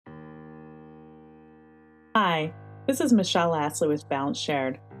Hi, this is Michelle Astley with Balance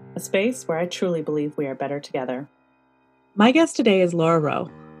Shared, a space where I truly believe we are better together. My guest today is Laura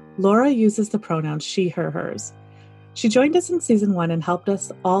Rowe. Laura uses the pronouns she, her, hers. She joined us in season 1 and helped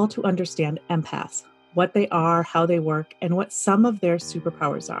us all to understand empaths, what they are, how they work, and what some of their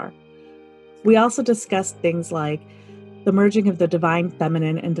superpowers are. We also discussed things like the merging of the divine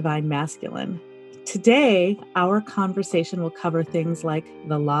feminine and divine masculine. Today, our conversation will cover things like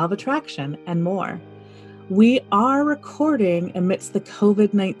the law of attraction and more. We are recording amidst the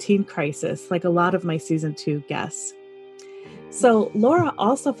COVID-19 crisis, like a lot of my season 2 guests. So Laura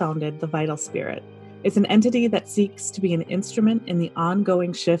also founded The Vital Spirit. It's an entity that seeks to be an instrument in the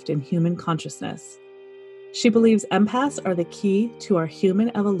ongoing shift in human consciousness. She believes empaths are the key to our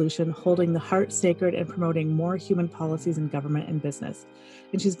human evolution, holding the heart sacred and promoting more human policies in government and business.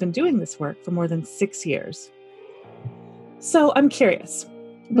 And she's been doing this work for more than 6 years. So I'm curious,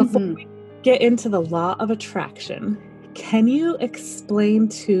 before we get into the law of attraction, can you explain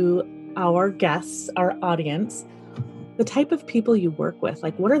to our guests, our audience, the type of people you work with?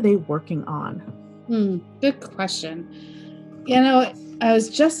 Like, what are they working on? Good question. I was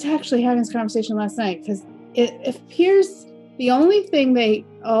just actually having this conversation last night because it appears the only thing they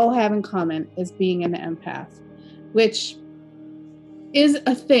all have in common is being an empath, which is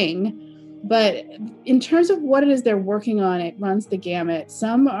a thing. But in terms of what it is they're working on, it runs the gamut.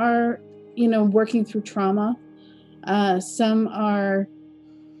 Some are, working through trauma. Some are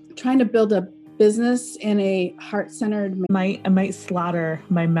trying to build a business in a heart-centered I might slaughter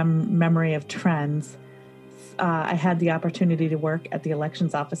my memory of trends. I had the opportunity to work at the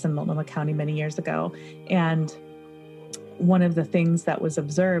elections office in Multnomah County many years ago. And one of the things that was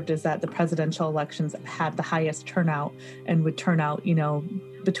observed is that the presidential elections had the highest turnout and would turn out,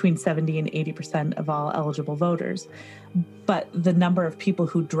 between 70 and 80% of all eligible voters. But the number of people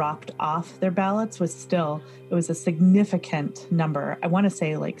who dropped off their ballots was a significant number. I want to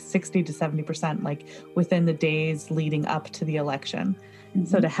say like 60 to 70%, like within the days leading up to the election. Mm-hmm.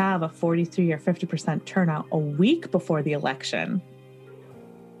 So to have a 43 or 50% turnout a week before the election,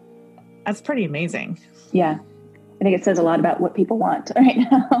 that's pretty amazing. Yeah. I think it says a lot about what people want right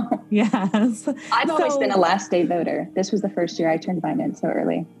now. Yes. I've always been a last day voter. This was the first year I turned mine in so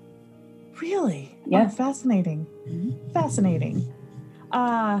early. Really? Yeah. Oh, fascinating. Mm-hmm. Fascinating.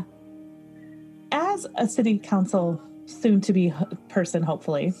 As a city council soon-to-be person,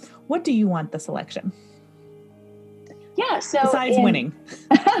 hopefully, what do you want this election? Yeah, so besides winning.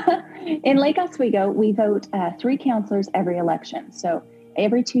 In Lake Oswego, we vote 3 councilors every election. So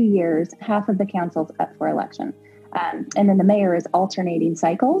every 2 years, half of the council's up for election. And then the mayor is alternating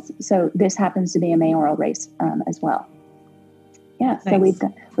cycles. So this happens to be a mayoral race as well. Yeah, nice.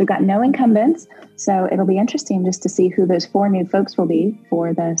 So we've got no incumbents. So it'll be interesting just to see who those 4 new folks will be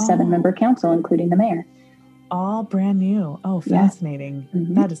for the 7-member council, including the mayor. All brand new. Oh, fascinating. Yeah.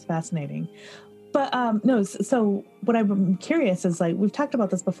 Mm-hmm. That is fascinating. But so what I'm curious is, like, we've talked about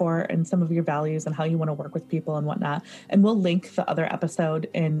this before and some of your values and how you want to work with people and whatnot. And we'll link the other episode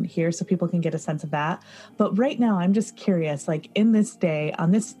in here so people can get a sense of that. But right now, I'm just curious, like, in this day,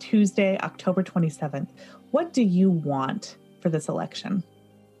 on this Tuesday, October 27th, what do you want for this election?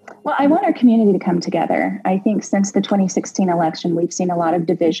 Well, I want our community to come together. I think since the 2016 election, we've seen a lot of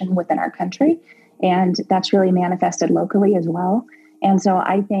division within our country, and that's really manifested locally as well. And so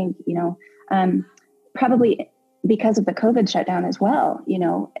I think, probably because of the COVID shutdown as well,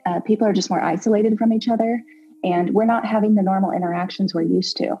 people are just more isolated from each other, and we're not having the normal interactions we're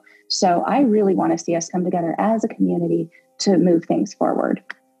used to. So I really want to see us come together as a community to move things forward.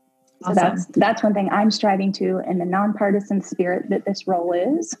 Awesome. So that's one thing I'm striving to, in the nonpartisan spirit that this role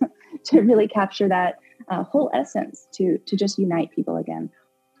is, to really capture that whole essence to just unite people again.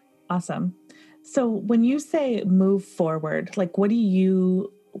 Awesome. So when you say move forward, like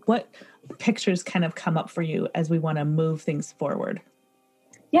what pictures kind of come up for you as we want to move things forward?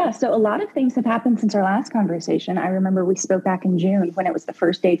 Yeah, so a lot of things have happened since our last conversation. I remember we spoke back in June when it was the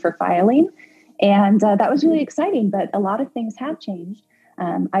first day for filing, and that was really exciting, but a lot of things have changed.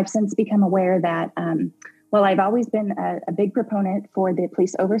 I've since become aware that, I've always been a big proponent for the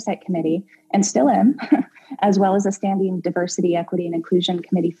Police Oversight Committee, and still am, as well as a standing Diversity, Equity, and Inclusion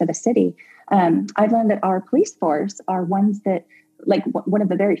Committee for the city. I've learned that our police force are ones that, like, one of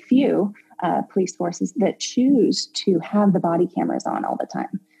the very few police forces that choose to have the body cameras on all the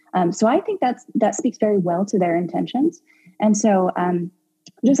time. So I think that speaks very well to their intentions. And so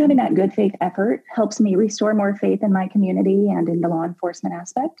just having that good faith effort helps me restore more faith in my community and in the law enforcement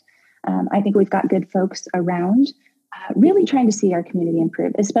aspect. I think we've got good folks around really trying to see our community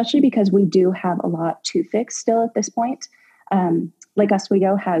improve, especially because we do have a lot to fix still at this point. Lake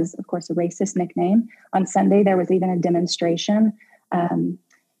Oswego has, of course, a racist nickname. On Sunday, there was even a demonstration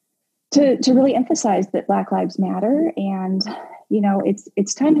to really emphasize that Black Lives Matter. And,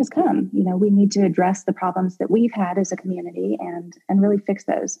 it's time has come. We need to address the problems that we've had as a community and really fix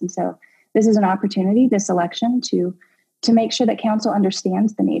those. And so this is an opportunity, this election, to make sure that council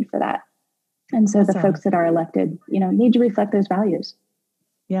understands the need for that. And so the folks that are elected, need to reflect those values.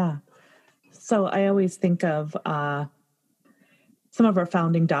 Yeah. So I always think of some of our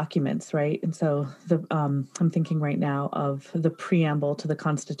founding documents, right? And so I'm thinking right now of the preamble to the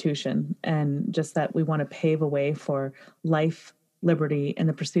Constitution, and just that we want to pave a way for life, liberty, and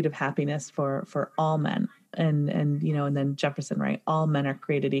the pursuit of happiness for all men. And then Jefferson, right? All men are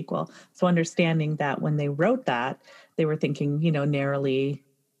created equal. So understanding that when they wrote that, they were thinking, narrowly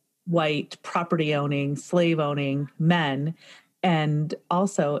white, property owning, slave owning men. And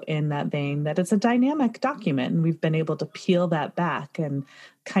also in that vein, that it's a dynamic document, and we've been able to peel that back and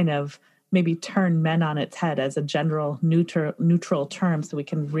kind of maybe turn men on its head as a general neutral term, so we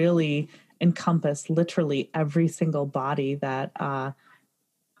can really encompass literally every single body that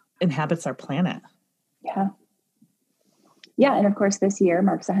inhabits our planet. Yeah. Yeah. And of course, this year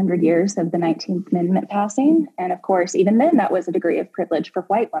marks 100 years of the 19th Amendment passing. And of course, even then, that was a degree of privilege for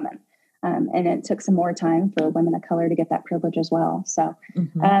white women. And it took some more time for women of color to get that privilege as well. So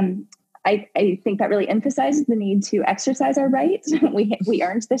I think that really emphasizes the need to exercise our rights. We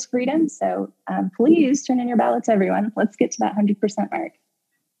earned this freedom. So please turn in your ballots, everyone. Let's get to that 100% mark.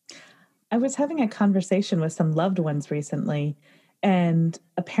 I was having a conversation with some loved ones recently, and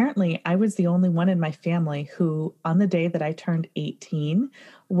apparently I was the only one in my family who, on the day that I turned 18,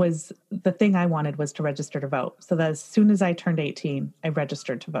 was the thing I wanted was to register to vote. So that as soon as I turned 18, I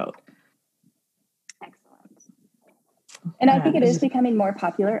registered to vote. Excellent. And I think it is becoming more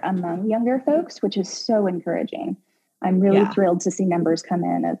popular among younger folks, which is so encouraging. I'm really thrilled to see numbers come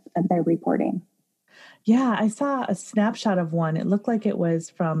in of their reporting. Yeah, I saw a snapshot of one. It looked like it was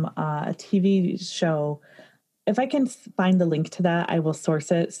from a TV show. If I can find the link to that, I will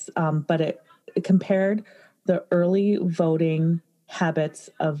source it. But it compared the early voting habits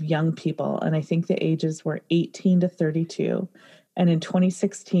of young people. And I think the ages were 18 to 32. And in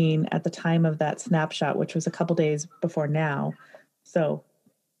 2016, at the time of that snapshot, which was a couple days before now, so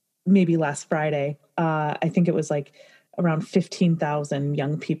maybe last Friday, I think it was like around 15,000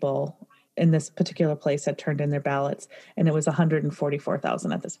 young people in this particular place had turned in their ballots, and it was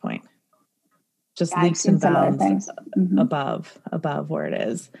 144,000 at this point. Just leaps and bounds above where it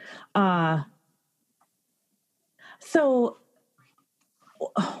is. So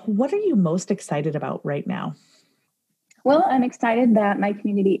what are you most excited about right now? Well, I'm excited that my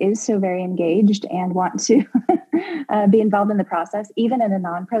community is so very engaged and want to be involved in the process. Even in a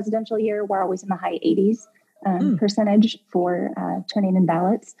non-presidential year, we're always in the high 80s percentage for turning in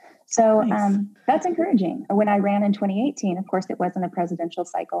ballots. So that's encouraging. When I ran in 2018, of course, it wasn't a presidential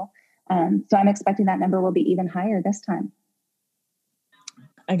cycle. So I'm expecting that number will be even higher this time.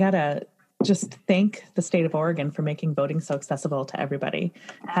 I gotta just thank the state of Oregon for making voting so accessible to everybody.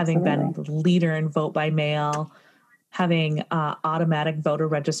 Absolutely. Having been the leader in vote by mail, having automatic voter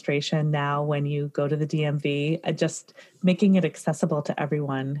registration now when you go to the DMV, just making it accessible to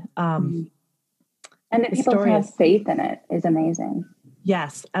everyone. And that people have faith in it is amazing.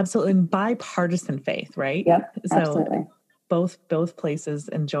 Yes, absolutely. And bipartisan faith, right? Yep, so absolutely. Both places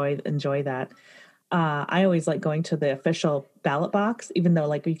enjoy that. I always like going to the official ballot box, even though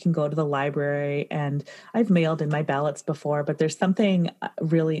like you can go to the library, and I've mailed in my ballots before, but there's something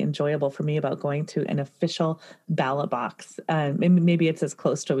really enjoyable for me about going to an official ballot box. Maybe it's as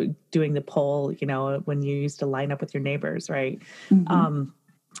close to doing the poll, when you used to line up with your neighbors, right?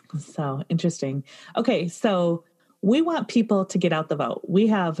 So interesting. Okay. So we want people to get out the vote. We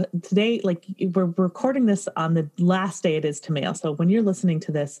have today, we're recording this on the last day it is to mail. So when you're listening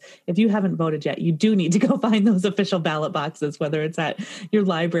to this, if you haven't voted yet, you do need to go find those official ballot boxes, whether it's at your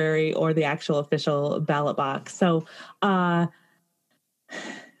library or the actual official ballot box. So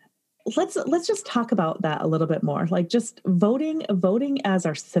let's just talk about that a little bit more. Like just voting as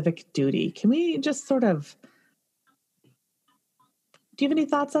our civic duty. Can we just sort of, do you have any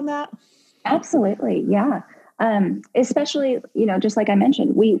thoughts on that? Absolutely. Yeah. Especially, just like I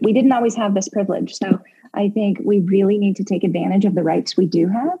mentioned, we didn't always have this privilege. So I think we really need to take advantage of the rights we do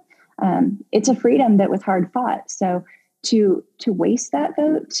have. It's a freedom that was hard fought. So to waste that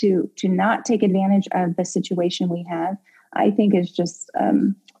vote, to not take advantage of the situation we have, I think is just,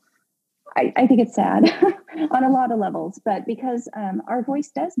 I think it's sad on a lot of levels, but because our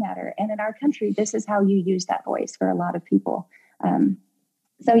voice does matter. And in our country, this is how you use that voice for a lot of people.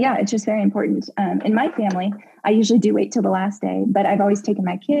 So yeah, it's just very important. In my family, I usually do wait till the last day, but I've always taken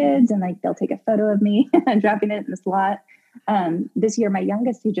my kids and like they'll take a photo of me and dropping it in the slot. This year, my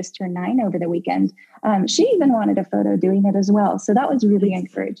youngest, who just turned 9 over the weekend, she even wanted a photo doing it as well. So that was really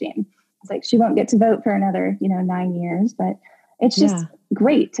encouraging. It's like she won't get to vote for another, 9 years, but it's just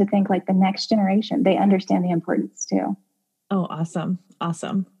great to think like the next generation, they understand the importance too. Oh, awesome.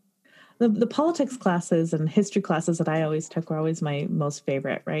 Awesome. The politics classes and history classes that I always took were always my most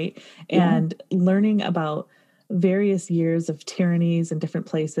favorite, right? And learning about various years of tyrannies in different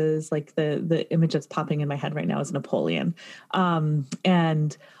places, like the image that's popping in my head right now is Napoleon.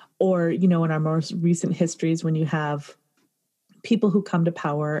 Or in our most recent histories, when you have people who come to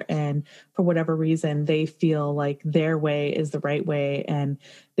power and for whatever reason, they feel like their way is the right way and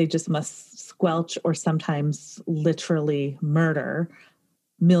they just must squelch or sometimes literally murder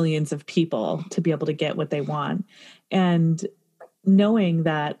millions of people to be able to get what they want. And knowing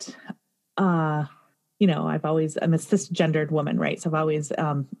that, I'm a cisgendered woman, right? So I've always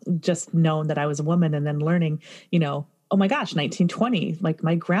just known that I was a woman, and then learning, oh my gosh, 1920, like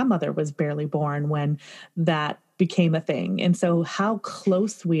my grandmother was barely born when that became a thing. And so how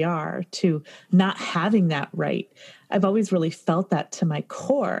close we are to not having that right. I've always really felt that to my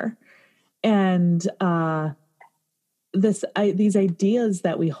core. And, these ideas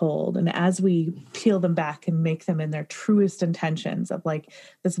that we hold, and as we peel them back and make them in their truest intentions of like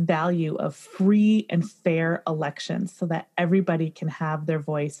this value of free and fair elections so that everybody can have their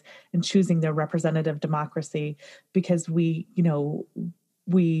voice in choosing their representative democracy, because we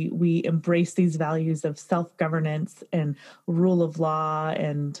embrace these values of self-governance and rule of law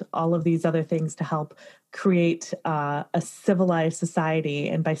and all of these other things to help create a civilized society.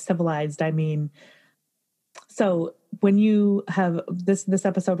 And by civilized, I mean, so when you have this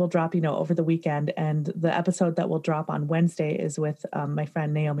episode will drop, over the weekend, and the episode that will drop on Wednesday is with my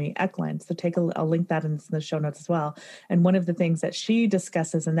friend Naomi Eklund. So I'll link that in the show notes as well. And one of the things that she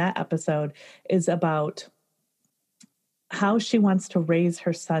discusses in that episode is about how she wants to raise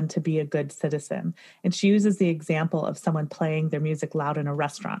her son to be a good citizen. And she uses the example of someone playing their music loud in a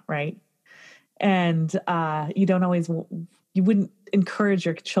restaurant, right? And you wouldn't encourage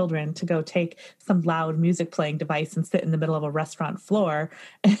your children to go take some loud music playing device and sit in the middle of a restaurant floor,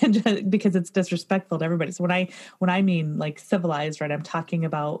 and because it's disrespectful to everybody. So when I mean like civilized, right, I'm talking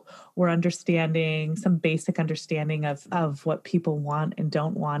about we're understanding some basic understanding of what people want and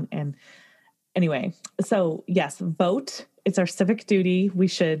don't want. And anyway, so yes, vote. It's our civic duty. We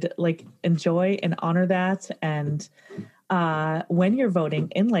should like enjoy and honor that. And when you're voting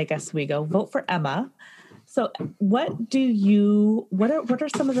in Lake Oswego, vote for Emma. So what are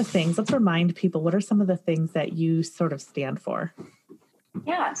some of the things, let's remind people, what are some of the things that you sort of stand for?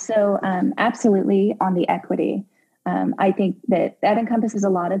 Yeah, so absolutely on the equity. I think that encompasses a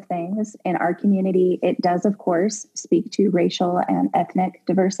lot of things in our community. It does, of course, speak to racial and ethnic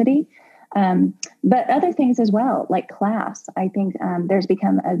diversity, but other things as well, like class. I think there's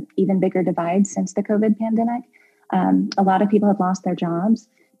become an even bigger divide since the COVID pandemic. A lot of people have lost their jobs.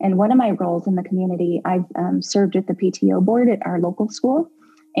 And one of my roles in the community, I've served at the PTO board at our local school.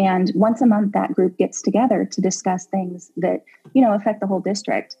 And once a month, that group gets together to discuss things that, affect the whole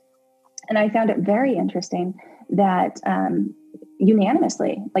district. And I found it very interesting that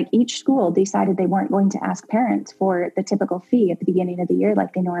unanimously, like each school decided they weren't going to ask parents for the typical fee at the beginning of the year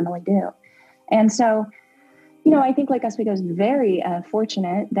like they normally do. And so, I think Lake Oswego is very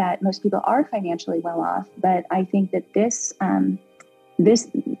fortunate that most people are financially well off. But I think that this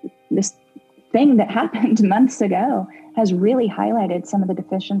thing that happened months ago has really highlighted some of the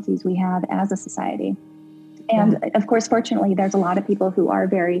deficiencies we have as a society. And of course, fortunately, there's a lot of people who are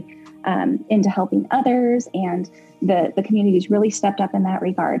very into helping others, and the community's really stepped up in that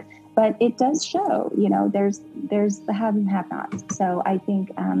regard. But it does show, there's the have and have nots. So I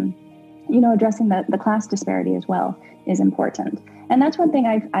think, addressing the class disparity as well is important. And that's one thing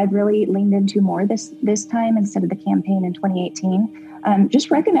I've really leaned into more this time instead of the campaign in 2018. Just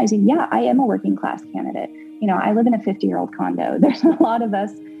recognizing, I am a working class candidate. I live in a 50-year-old condo. There's a lot of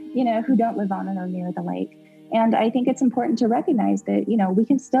us, who don't live on or near the lake. And I think it's important to recognize that, we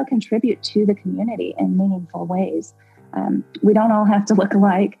can still contribute to the community in meaningful ways. We don't all have to look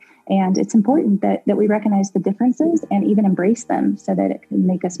alike. And it's important that we recognize the differences and even embrace them so that it can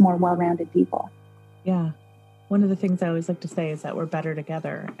make us more well-rounded people. Yeah. One of the things I always like to say is that we're better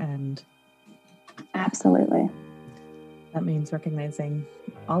together. And absolutely. That means recognizing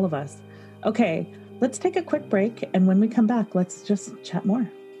all of us. Okay, let's take a quick break. And when we come back, let's just chat more.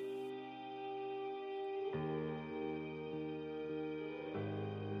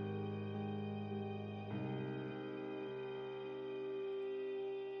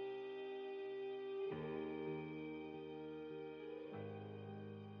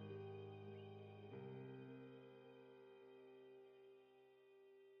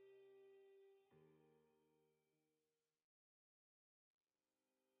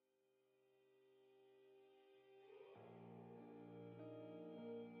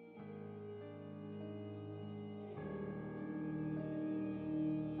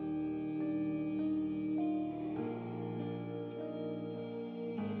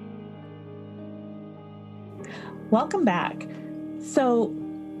 Welcome back. So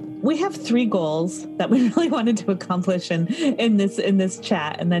we have 3 goals that we really wanted to accomplish in this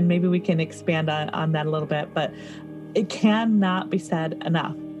chat, and then maybe we can expand on that a little bit, but it cannot be said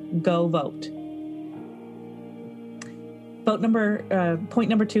enough. Go vote. Point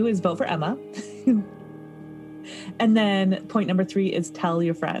number 2 is vote for Emma. And then point number 3 is tell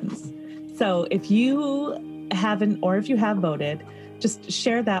your friends. So if you haven't, or if you have voted, just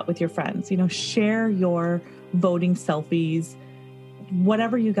share that with your friends. Share your voting selfies,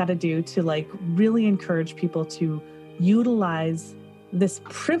 whatever you got to do to really encourage people to utilize this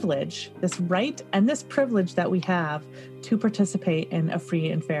privilege, this right and this privilege that we have to participate in a free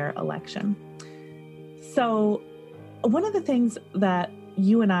and fair election. So one of the things that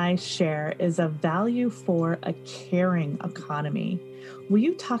you and I share is a value for a caring economy. Will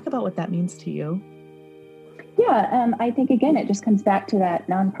you talk about what that means to you? Yeah, I think, again, it just comes back to that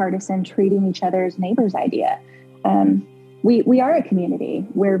nonpartisan treating each other as neighbors idea. We are a community.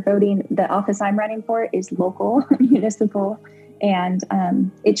 We're voting. The office I'm running for is local, municipal, and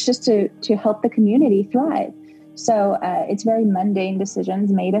it's just to help the community thrive. So it's very mundane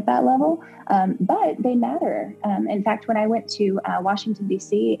decisions made at that level, but they matter. In fact, when I went to Washington,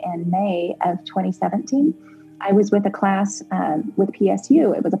 D.C. in May of 2017, I was with a class with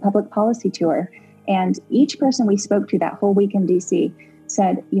PSU. It was a public policy tour. And each person we spoke to that whole week in D.C.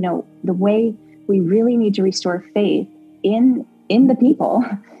 said, the way we really need to restore faith in the people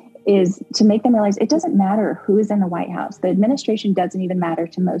is to make them realize it doesn't matter who is in the White House. The administration doesn't even matter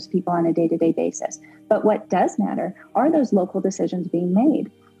to most people on a day-to-day basis. But what does matter are those local decisions being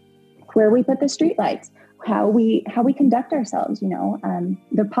made, where we put the streetlights, how we conduct ourselves,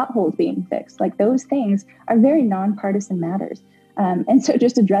 the potholes being fixed. Those things are very nonpartisan matters. And so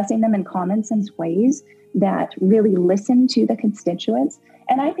just addressing them in common sense ways that really listen to the constituents.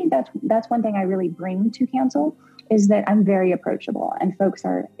 And I think that's one thing I really bring to council is that I'm very approachable and folks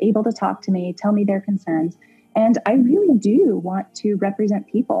are able to talk to me, tell me their concerns. And I really do want to represent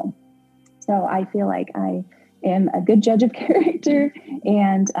people. So I feel like I am a good judge of character.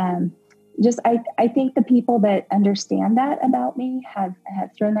 And I think the people that understand that about me have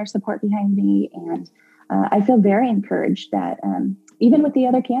thrown their support behind me. And I feel very encouraged that even with the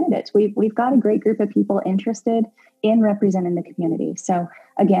other candidates, we've got a great group of people interested in representing the community. So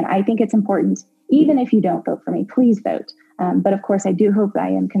again, I think it's important, even if you don't vote for me, please vote. But of course, I do hope I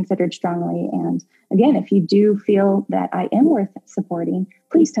am considered strongly. And again, if you do feel that I am worth supporting,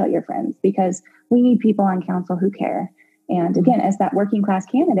 please tell your friends, because we need people on council who care. And again, as that working class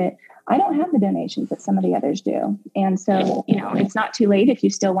candidate, I don't have the donations that some of the others do. And so, it's not too late if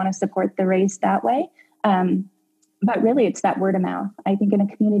you still want to support the race that way. But really, it's that word of mouth. I think in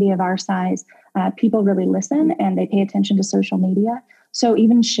a community of our size, people really listen and they pay attention to social media. So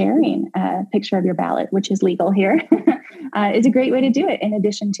even sharing a picture of your ballot, which is legal here, is a great way to do it. In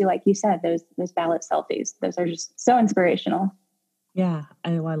addition to, like you said, those ballot selfies. Those are just so inspirational. Yeah,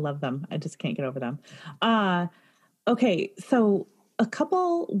 I love them. I just can't get over them. Okay, so a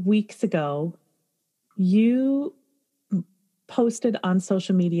couple weeks ago, you posted on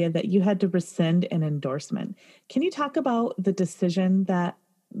social media that you had to rescind an endorsement. Can you talk about the decision that,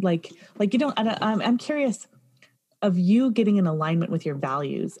 I'm curious of you getting in alignment with your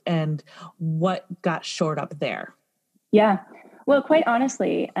values and what got shored up there? Yeah, well, quite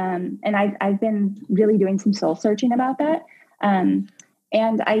honestly, and I've been really doing some soul searching about that. And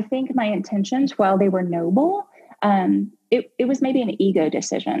I think my intentions, while they were noble, it was maybe an ego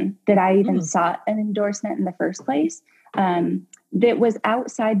decision that I even sought an endorsement in the first place. That was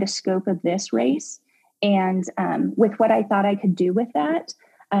outside the scope of this race. And with what I thought I could do with that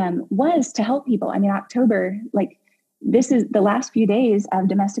was to help people. I mean, October, this is the last few days of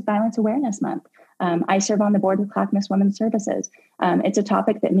Domestic Violence Awareness Month. I serve on the board with Clackamas Women's Services. It's a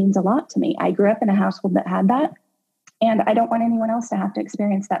topic that means a lot to me. I grew up in a household that had that, and I don't want anyone else to have to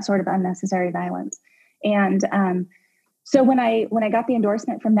experience that sort of unnecessary violence. And so when I got the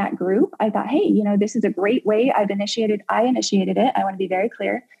endorsement from that group, I thought, hey, this is a great way. I initiated it. I want to be very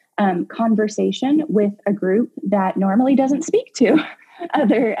clear. Conversation with a group that normally doesn't speak to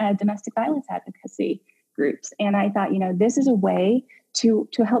other domestic violence advocacy groups. And I thought, this is a way to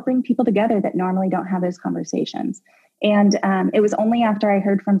help bring people together that normally don't have those conversations. And it was only after I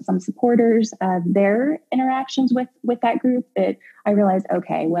heard from some supporters of their interactions with that group that I realized,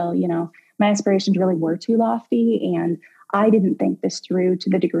 okay, well, my aspirations really were too lofty, and I didn't think this through to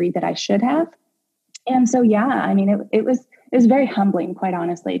the degree that I should have. And so, yeah, I mean, it was very humbling, quite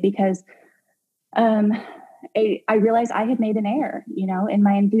honestly, because I realized I had made an error, in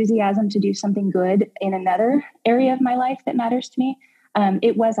my enthusiasm to do something good in another area of my life that matters to me.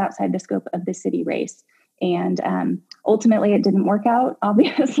 It was outside the scope of the city race. And ultimately, it didn't work out,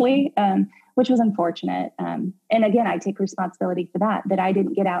 obviously, which was unfortunate. And again, I take responsibility for that I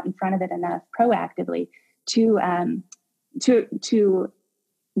didn't get out in front of it enough proactively to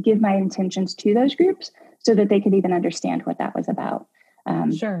give my intentions to those groups so that they could even understand what that was about.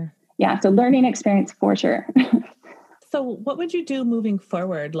 Sure. Yeah. So learning experience for sure. So what would you do moving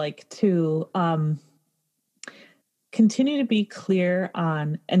forward, like to continue to be clear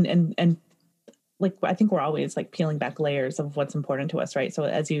on and like, I think we're always like peeling back layers of what's important to us, right? So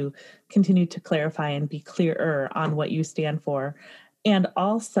as you continue to clarify and be clearer on what you stand for, and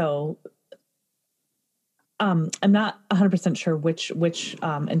also, I'm not 100% sure which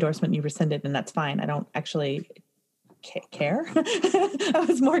endorsement you rescinded, and that's fine. I don't actually care. I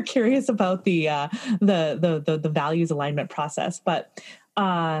was more curious about the values alignment process, but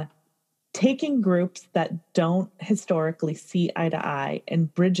taking groups that don't historically see eye to eye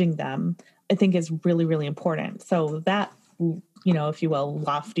and bridging them, I think is really, really important. So that, if you will,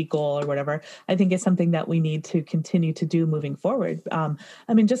 lofty goal or whatever, I think is something that we need to continue to do moving forward.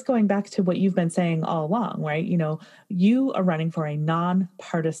 Just going back to what you've been saying all along, right? You are running for a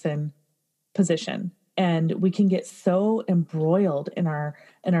nonpartisan position, and we can get so embroiled in our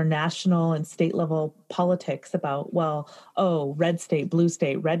national and state level politics about, red state, blue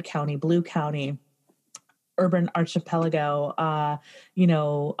state, red county, blue county, urban archipelago. When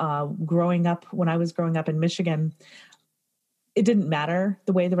I was growing up in Michigan, it didn't matter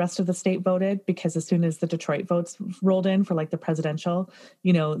the way the rest of the state voted, because as soon as the Detroit votes rolled in for like the presidential,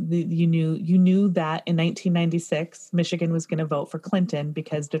 you knew that in 1996, Michigan was going to vote for Clinton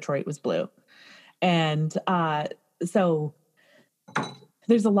because Detroit was blue. And so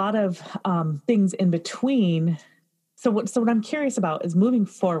there's a lot of things in between. So what I'm curious about is moving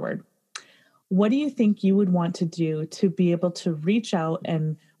forward, what do you think you would want to do to be able to reach out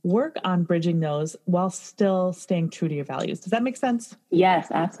and work on bridging those while still staying true to your values? Does that make sense? Yes,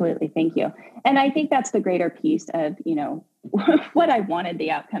 absolutely. Thank you. And I think that's the greater piece of, what I wanted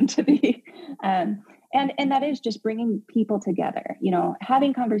the outcome to be. And that is just bringing people together,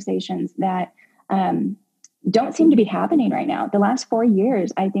 having conversations that don't seem to be happening right now. The last 4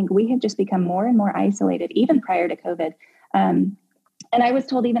 years, I think we have just become more and more isolated, even prior to COVID. And I was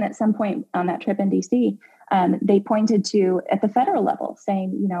told even at some point on that trip in DC, they pointed to at the federal level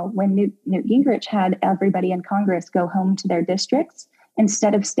saying, when Newt Gingrich had everybody in Congress go home to their districts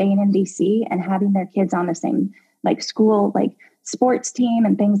instead of staying in DC and having their kids on the same school, sports team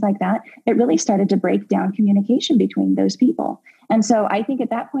and things like that, it really started to break down communication between those people. And so I think at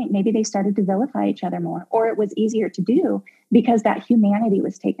that point, maybe they started to vilify each other more, or it was easier to do because that humanity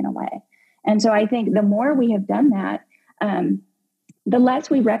was taken away. And so I think the more we have done that, the less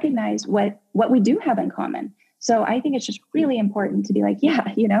we recognize what we do have in common. So I think it's just really important to be like,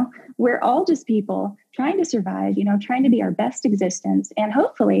 we're all just people trying to survive, trying to be our best existence and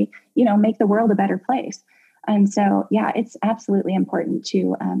hopefully, make the world a better place. And so, it's absolutely important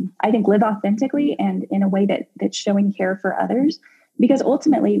to, I think, live authentically and in a way that's showing care for others, because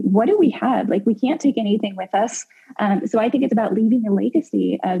ultimately, what do we have? We can't take anything with us. So I think it's about leaving a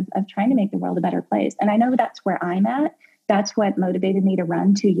legacy of trying to make the world a better place. And I know that's where I'm at. That's what motivated me to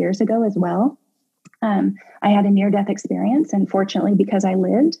run 2 years ago as well. I had a near-death experience, and fortunately, because I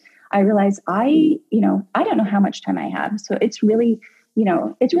lived, I realized I don't know how much time I have. So it's really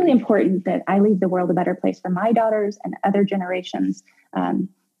important that I leave the world a better place for my daughters and other generations,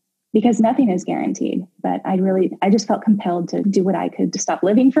 because nothing is guaranteed. But I just felt compelled to do what I could to stop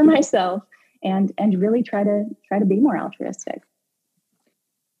living for myself and really try to be more altruistic.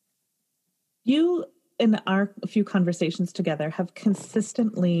 You, in our few conversations together, have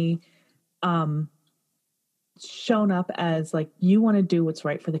consistently shown up as you want to do what's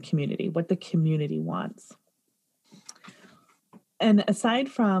right for the community, what the community wants. And aside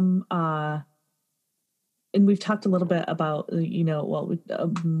from, and we've talked a little bit about,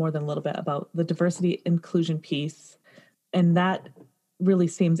 more than a little bit about the diversity inclusion piece, and that really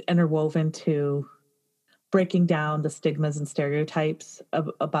seems interwoven to breaking down the stigmas and stereotypes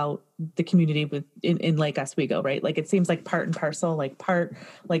about the community in Lake Oswego, right? It seems like part and parcel,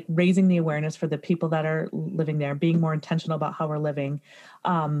 raising the awareness for the people that are living there, being more intentional about how we're living.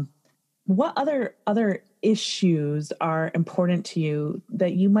 What other issues are important to you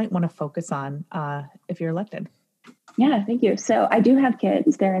that you might want to focus on if you're elected? Yeah, thank you. So I do have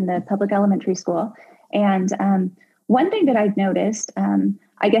kids. They're in the public elementary school. And one thing that I've noticed,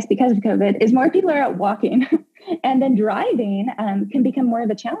 I guess because of COVID, is more people are out walking and then driving can become more of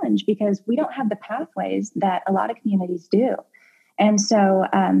a challenge because we don't have the pathways that a lot of communities do. And so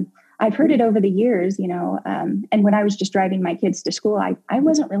I've heard it over the years, and when I was just driving my kids to school, I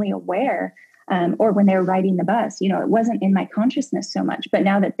wasn't really aware or when they were riding the bus. It wasn't in my consciousness so much. But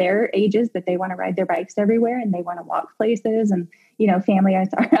now that they're ages that they want to ride their bikes everywhere and they want to walk places, and families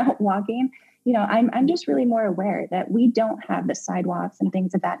are out walking, I'm just really more aware that we don't have the sidewalks and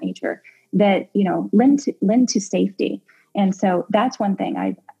things of that nature that lend to safety. And so that's one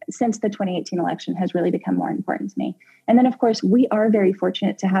thing since the 2018 election has really become more important to me. And then, of course, we are very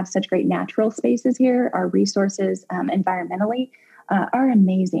fortunate to have such great natural spaces here. Our resources environmentally are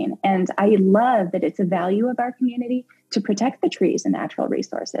amazing. And I love that it's a value of our community to protect the trees and natural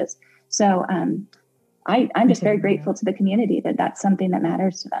resources. So I'm just very grateful to the community that that's something that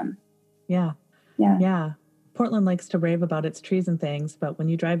matters to them. Yeah. Yeah. Yeah. Portland likes to rave about its trees and things, but when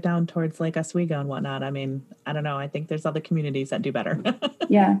you drive down towards Lake Oswego and whatnot, I mean, I don't know. I think there's other communities that do better.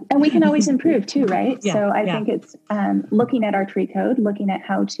 Yeah. And we can always improve too, right? Yeah, so I think it's looking at our tree code, looking at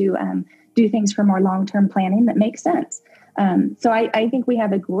how to do things for more long-term planning that makes sense. So I think we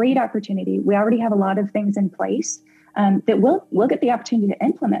have a great opportunity. We already have a lot of things in place that we'll get the opportunity to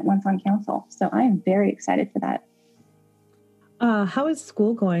implement once on council. So I am very excited for that. How is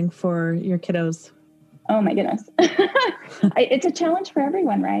school going for your kiddos? Oh my goodness. It's a challenge for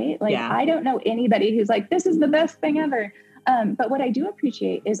everyone, right? I don't know anybody who's like, this is the best thing ever. But what I do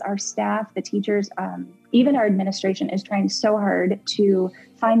appreciate is our staff, the teachers, even our administration is trying so hard to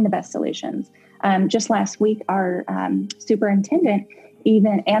find the best solutions. Just last week, our superintendent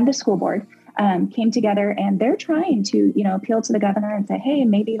and the school board came together, and they're trying to, appeal to the governor and say, hey,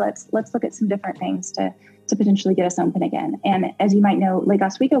 maybe let's look at some different things to potentially get us open again. And as you might know, Lake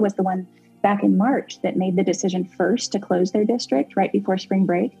Oswego was the one back in March that made the decision first to close their district right before spring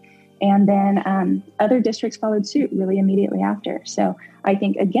break. And then other districts followed suit really immediately after. So I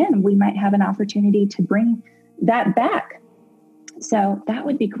think, again, we might have an opportunity to bring that back. So that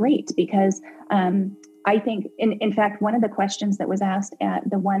would be great because I think, in fact, one of the questions that was asked at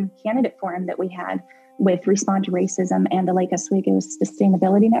the one candidate forum that we had with Respond to Racism and the Lake Oswego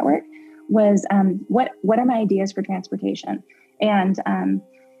Sustainability Network was, what are my ideas for transportation? And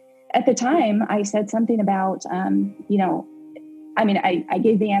at the time, I said something about, I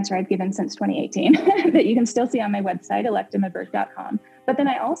gave the answer I've given since 2018 that you can still see on my website, electamidburke.com. But then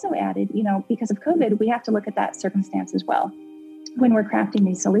I also added, because of COVID, we have to look at that circumstance as well when we're crafting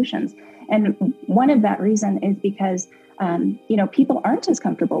these solutions. And one of that reason is because, people aren't as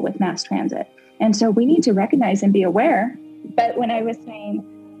comfortable with mass transit. And so we need to recognize and be aware. But when I was saying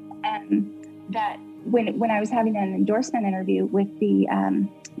that when I was having an endorsement interview with the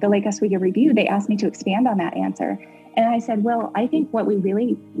Lake Oswego Review, they asked me to expand on that answer. And I said, well, I think what we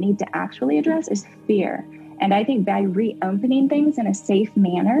really need to actually address is fear. And I think by reopening things in a safe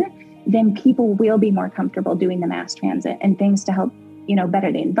manner, then people will be more comfortable doing the mass transit and things to help,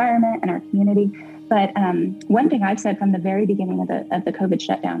 better the environment and our community. But one thing I've said from the very beginning of the COVID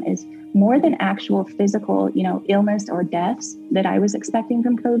shutdown is more than actual physical, illness or deaths that I was expecting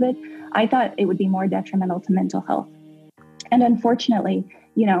from COVID, I thought it would be more detrimental to mental health. And unfortunately,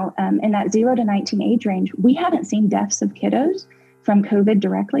 in that 0 to 19 age range, we haven't seen deaths of kiddos from COVID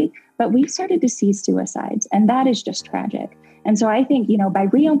directly, but we've started to see suicides, and that is just tragic. And so I think, by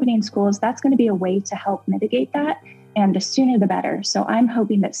reopening schools, that's going to be a way to help mitigate that, and the sooner the better. So I'm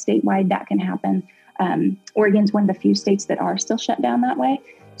hoping that statewide that can happen. Oregon's one of the few states that are still shut down that way.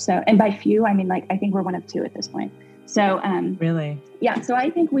 So, and by few, I mean, I think we're one of two at this point. So, really? Yeah. So I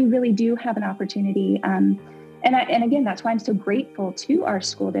think we really do have an opportunity. And again, that's why I'm so grateful to our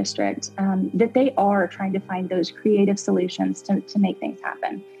school district that they are trying to find those creative solutions to make things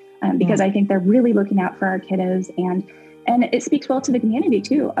happen. Because I think they're really looking out for our kiddos, and it speaks well to the community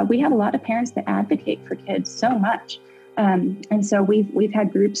too. We have a lot of parents that advocate for kids so much. And so we've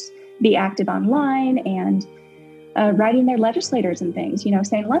had groups be active online and writing their legislators and things,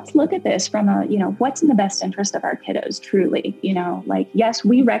 saying, let's look at this from what's in the best interest of our kiddos, truly, yes,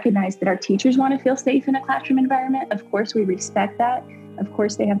 we recognize that our teachers want to feel safe in a classroom environment. Of course, we respect that. Of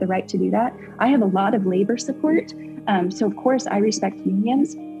course, they have the right to do that. I have a lot of labor support. So of course I respect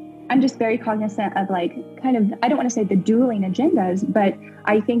unions. I'm just very cognizant of I don't want to say the dueling agendas, but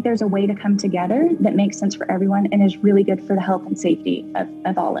I think there's a way to come together that makes sense for everyone and is really good for the health and safety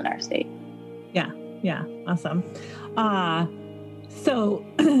of all in our state. Yeah. Yeah. Awesome. So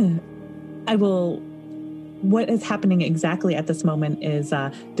what is happening exactly at this moment is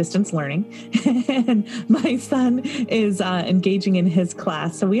distance learning. And my son is engaging in his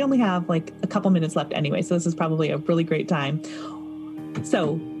class. So we only have a couple minutes left anyway. So this is probably a really great time.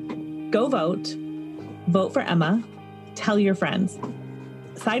 So go vote for Emma, tell your friends.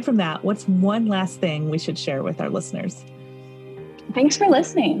 Aside from that, what's one last thing we should share with our listeners? Thanks for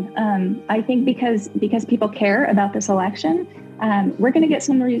listening. I think because people care about this election, we're going to get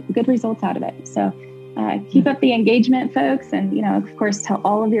some good results out of it. So keep up the engagement, folks. And, of course, tell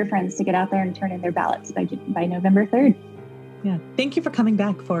all of your friends to get out there and turn in their ballots by November 3rd. Yeah. Thank you for coming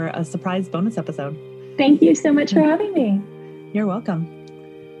back for a surprise bonus episode. Thank you so much for having me. You're welcome.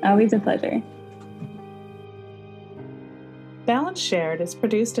 Always a pleasure. Balance Shared is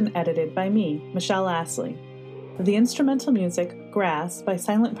produced and edited by me, Michelle Astley. The instrumental music, Grass, by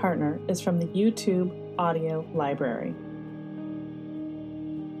Silent Partner, is from the YouTube Audio Library.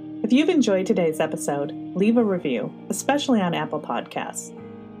 If you've enjoyed today's episode, leave a review, especially on Apple Podcasts.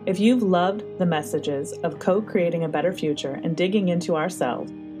 If you've loved the messages of co-creating a better future and digging into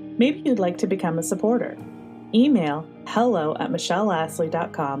ourselves, maybe you'd like to become a supporter. Email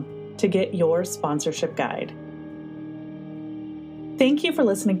hello@michelleastley.com to get your sponsorship guide. Thank you for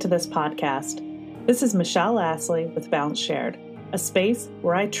listening to this podcast. This is Michelle Astley with Balance Shared, a space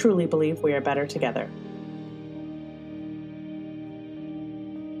where I truly believe we are better together.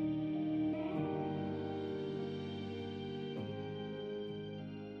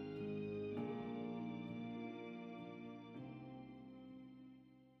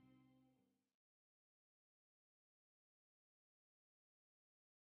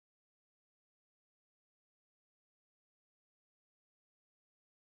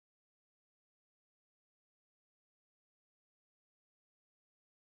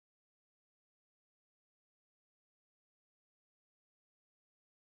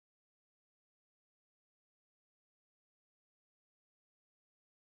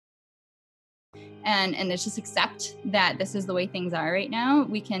 And let's just accept that this is the way things are right now.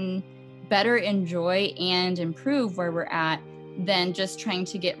 We can better enjoy and improve where we're at than just trying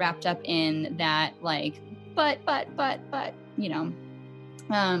to get wrapped up in that, like, but,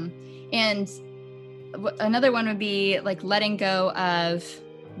 and another one would be like letting go of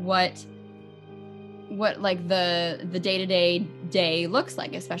what like the day-to-day day looks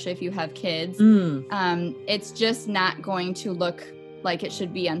like, especially if you have kids. It's just not going to look like it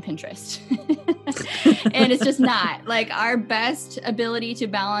should be on Pinterest. And it's just not. Like, our best ability to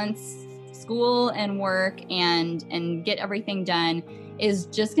balance school and work and get everything done is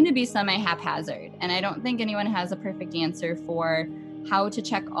just going to be semi-haphazard. And I don't think anyone has a perfect answer for how to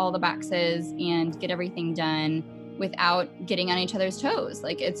check all the boxes and get everything done without getting on each other's toes.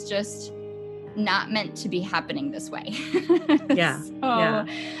 Like, it's just not meant to be happening this way. Yeah.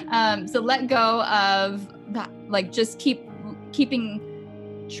 So let go of that. Like, just keeping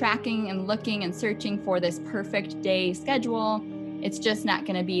tracking and looking and searching for this perfect day schedule. It's just not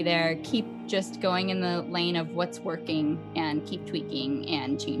going to be there. Keep just going in the lane of what's working and keep tweaking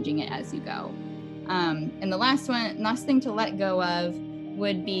and changing it as you go. And the last thing to let go of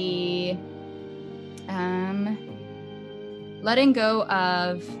would be letting go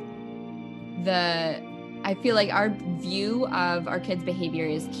of I feel like our view of our kids' behavior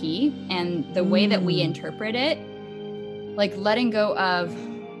is key, and the way that we interpret it, like letting go of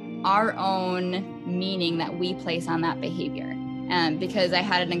our own meaning that we place on that behavior. Because I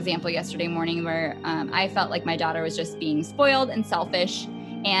had an example yesterday morning where I felt like my daughter was just being spoiled and selfish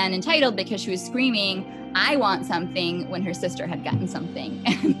and entitled because she was screaming, "I want something," when her sister had gotten something.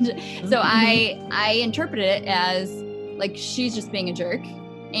 And so I interpreted it as like, she's just being a jerk.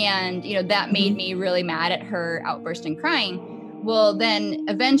 And, that made me really mad at her outburst and crying. Well, then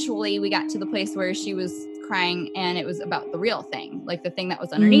eventually we got to the place where she was crying and it was about the real thing, like the thing that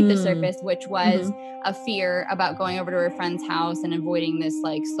was underneath the surface, which was a fear about going over to her friend's house and avoiding this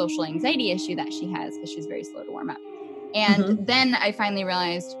like social anxiety issue that she has because she's very slow to warm up. And then I finally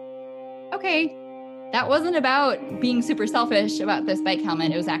realized, okay, that wasn't about being super selfish about this bike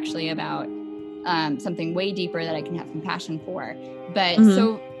helmet. It was actually about something way deeper that I can have compassion for. But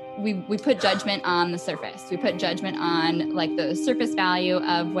so we put judgment on the surface. We put judgment on like the surface value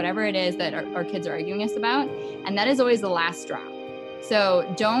of whatever it is that our kids are arguing us about. And that is always the last straw. So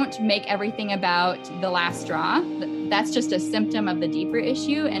don't make everything about the last straw. That's just a symptom of the deeper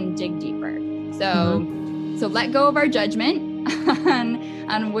issue, and dig deeper. So let go of our judgment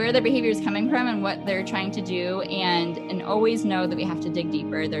on where their behavior is coming from and what they're trying to do, and always know that we have to dig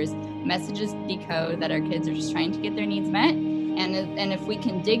deeper. There's messages to decode that our kids are just trying to get their needs met. And if we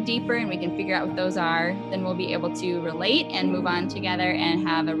can dig deeper and we can figure out what those are, then we'll be able to relate and move on together and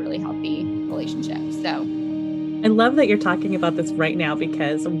have a really healthy relationship. So I love that you're talking about this right now,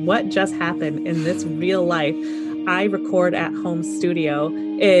 because what just happened in this real life I record at home studio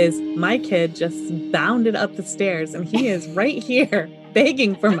is my kid just bounded up the stairs and he is right here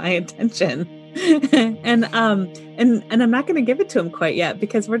begging for my attention. and I'm not going to give it to him quite yet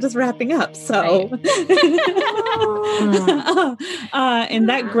because we're just wrapping up. So, and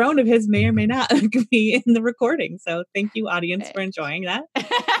that groan of his may or may not be in the recording. So, thank you, audience, for enjoying that.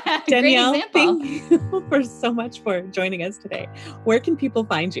 Danielle, thank you for so much for joining us today. Where can people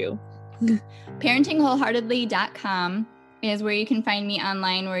find you? ParentingWholeheartedly.com is where you can find me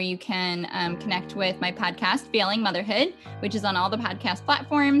online, where you can connect with my podcast, Failing Motherhood, which is on all the podcast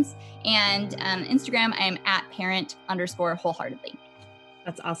platforms. And Instagram, I am at parent_wholeheartedly.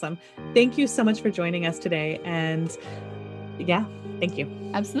 That's awesome. Thank you so much for joining us today. And yeah, thank you.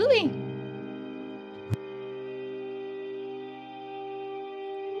 Absolutely.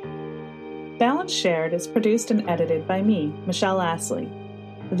 Balance Shared is produced and edited by me, Michelle Astley.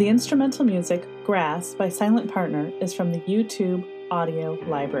 The instrumental music, Grass by Silent Partner, is from the YouTube Audio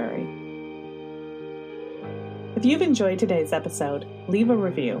Library. If you've enjoyed today's episode, leave a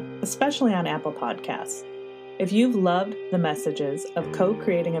review, especially on Apple Podcasts. If you've loved the messages of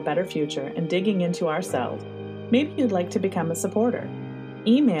co-creating a better future and digging into ourselves, maybe you'd like to become a supporter.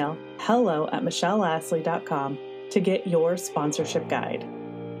 Email hello@michelleastley.com to get your sponsorship guide.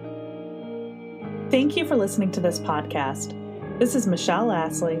 Thank you for listening to this podcast. This is Michelle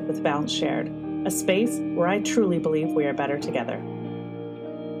Astley with Balance Shared, a space where I truly believe we are better together.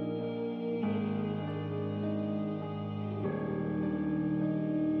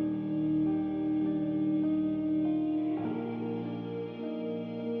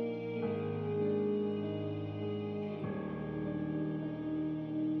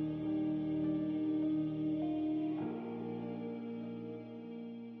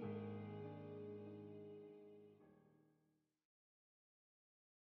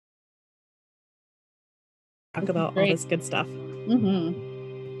 Talk about all this good stuff. Mm-hmm.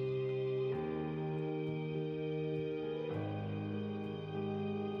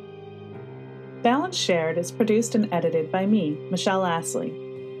 Balance Shared is produced and edited by me, Michelle Astley.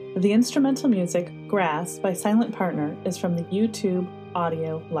 The instrumental music, Grass by Silent Partner, is from the YouTube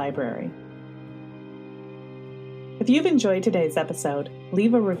Audio Library. If you've enjoyed today's episode,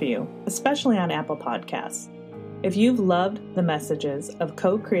 leave a review, especially on Apple Podcasts. If you've loved the messages of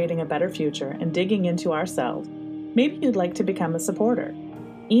co-creating a better future and digging into ourselves, maybe you'd like to become a supporter.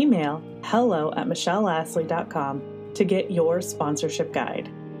 Email hello@michelleastley.com to get your sponsorship guide.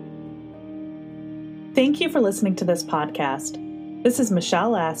 Thank you for listening to this podcast. This is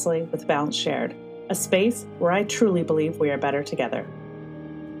Michelle Astley with Balance Shared, a space where I truly believe we are better together.